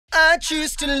I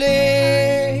choose to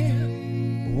live.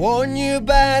 Warn you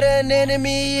about an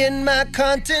enemy in my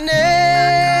continent,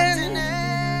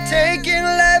 taking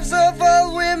lives of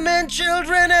all women,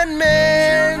 children and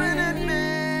men.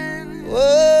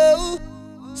 Whoa.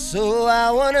 So I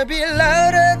wanna be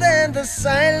louder than the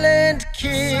silent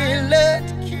killer.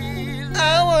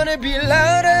 I wanna be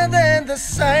louder than the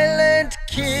silent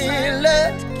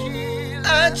killer.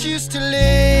 I choose to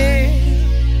live.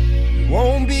 It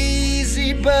won't be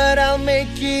easy, but I'll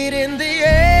make it in the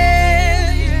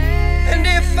end. And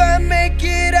if I make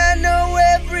it, I know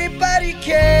everybody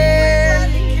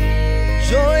can.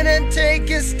 Join and take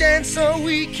a stand so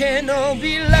we can all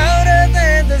be louder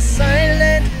than the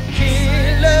silent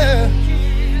killer.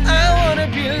 I wanna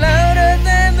be louder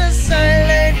than the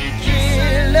silent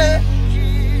killer.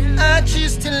 I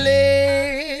choose to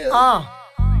live.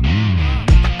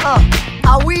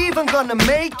 Are we even gonna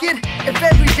make it if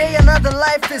every day another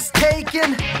life is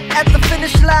taken? At the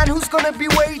finish line, who's gonna be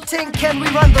waiting? Can we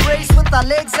run the race with our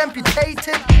legs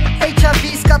amputated?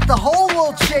 HIV's got the whole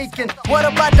world shaking. What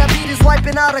about diabetes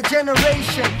wiping out a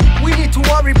generation? We need to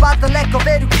worry about the lack of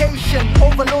education,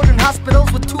 overloading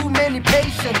hospitals with too many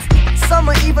patients. Some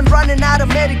are even running out of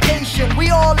medication. We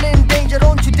all in danger,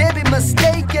 don't you dare be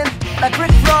mistaken. Like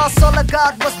Rick Ross, all I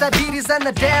got was diabetes and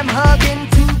a damn hug in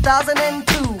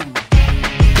 2002.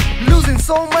 Losing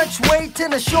so much weight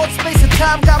in a short space of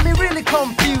time got me really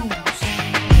confused.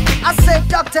 I said,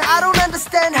 doctor, I don't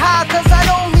understand how, cause I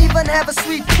don't even have a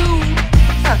sweet tooth.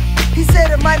 He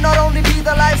said it might not only be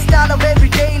the lifestyle of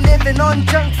everyday living on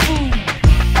junk food.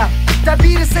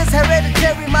 Diabetes is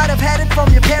hereditary, might have had it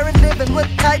from your parent living with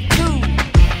type 2.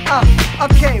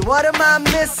 Okay, what am I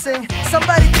missing?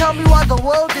 Somebody tell me why the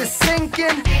world is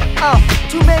sinking.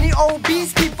 Too many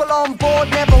obese people on board,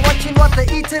 never watching what they're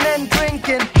eating and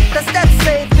drinking. Does that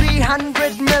say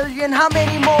 300 million? How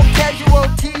many more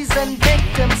casualties and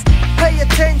victims? Pay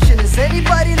attention, is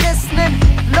anybody listening?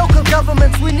 Local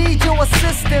governments, we need your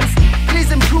assistance.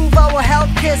 Please improve our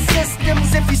healthcare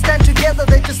systems. If we stand together,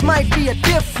 there just might be a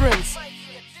difference.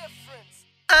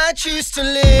 I choose to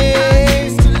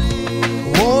live.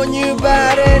 Warn you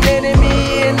about an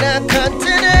enemy in our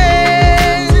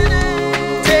continent,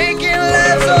 taking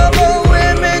lives of all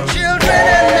women, children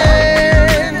and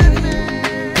men.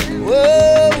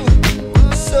 Whoa.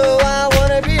 So I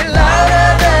wanna be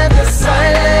louder than the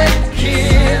silent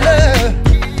killer.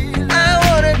 I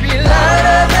wanna be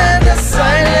louder than the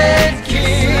silent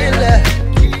killer.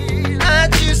 I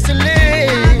choose to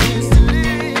live.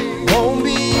 Won't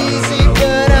be easy,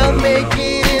 but I'll make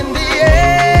it in the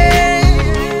end.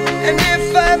 And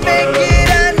if I make it,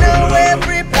 I know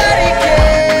everybody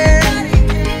can.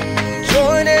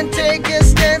 Join and take a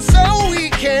stand so we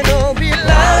can all be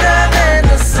louder than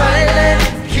the silent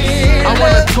killer. I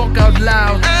wanna talk out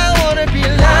loud. I wanna be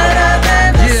louder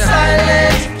than the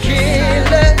silent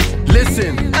killer.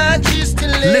 Listen. I choose to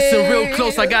live. Listen real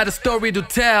close, I got a story to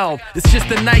tell. It's just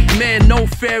a nightmare, no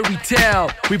fairy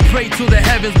tale. We pray to the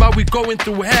heavens while we going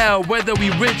through hell. Whether we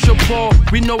rich or poor,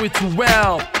 we know it too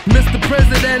well. Mr.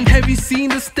 President, have you seen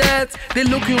the stats? They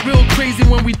looking real crazy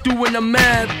when we doing the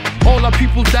math. All our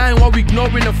people dying while we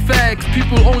ignoring the facts.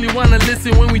 People only wanna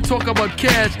listen when we talk about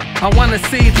cash. I wanna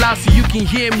say it loud so you can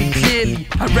hear me clearly.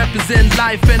 I represent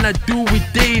life and I do it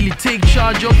daily. Take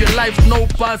charge of your life, no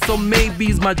parts or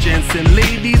maybes. My gents and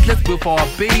ladies, let's go for our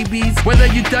babies. Whether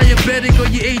you diabetic or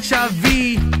you HIV,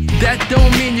 that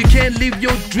don't mean you can't live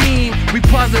your dream. We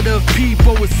positive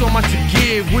people with so much to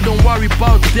give. We don't worry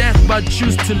about death but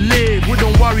choose to live. We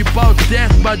don't worry about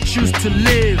death but choose to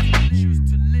live.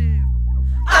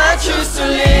 I choose to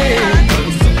live.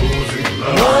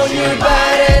 Warn you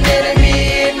about an enemy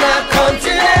in our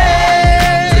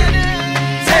continent,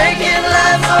 taking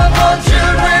lives of all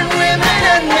children, women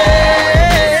and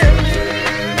men.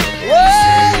 Whoa.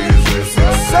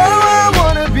 So I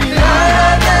wanna be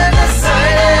louder than the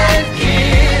silent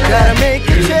killer. Gotta make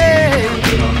a change.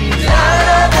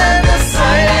 Louder than the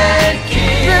silent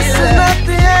killer. This is not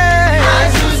the end. I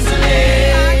choose to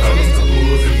live.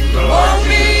 Won't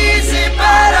be easy,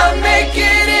 but I'll make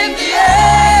it in the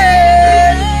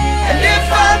end. And if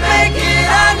I make it,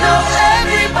 I know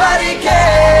everybody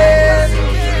can.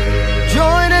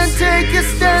 Join and take a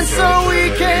stand so we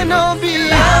can all be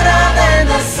louder than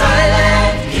the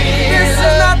silent killer. This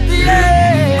is not the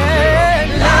end.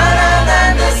 Louder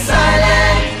than the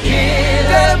silent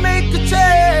killer. Gotta make the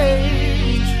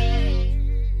change.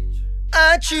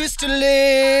 I choose to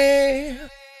live.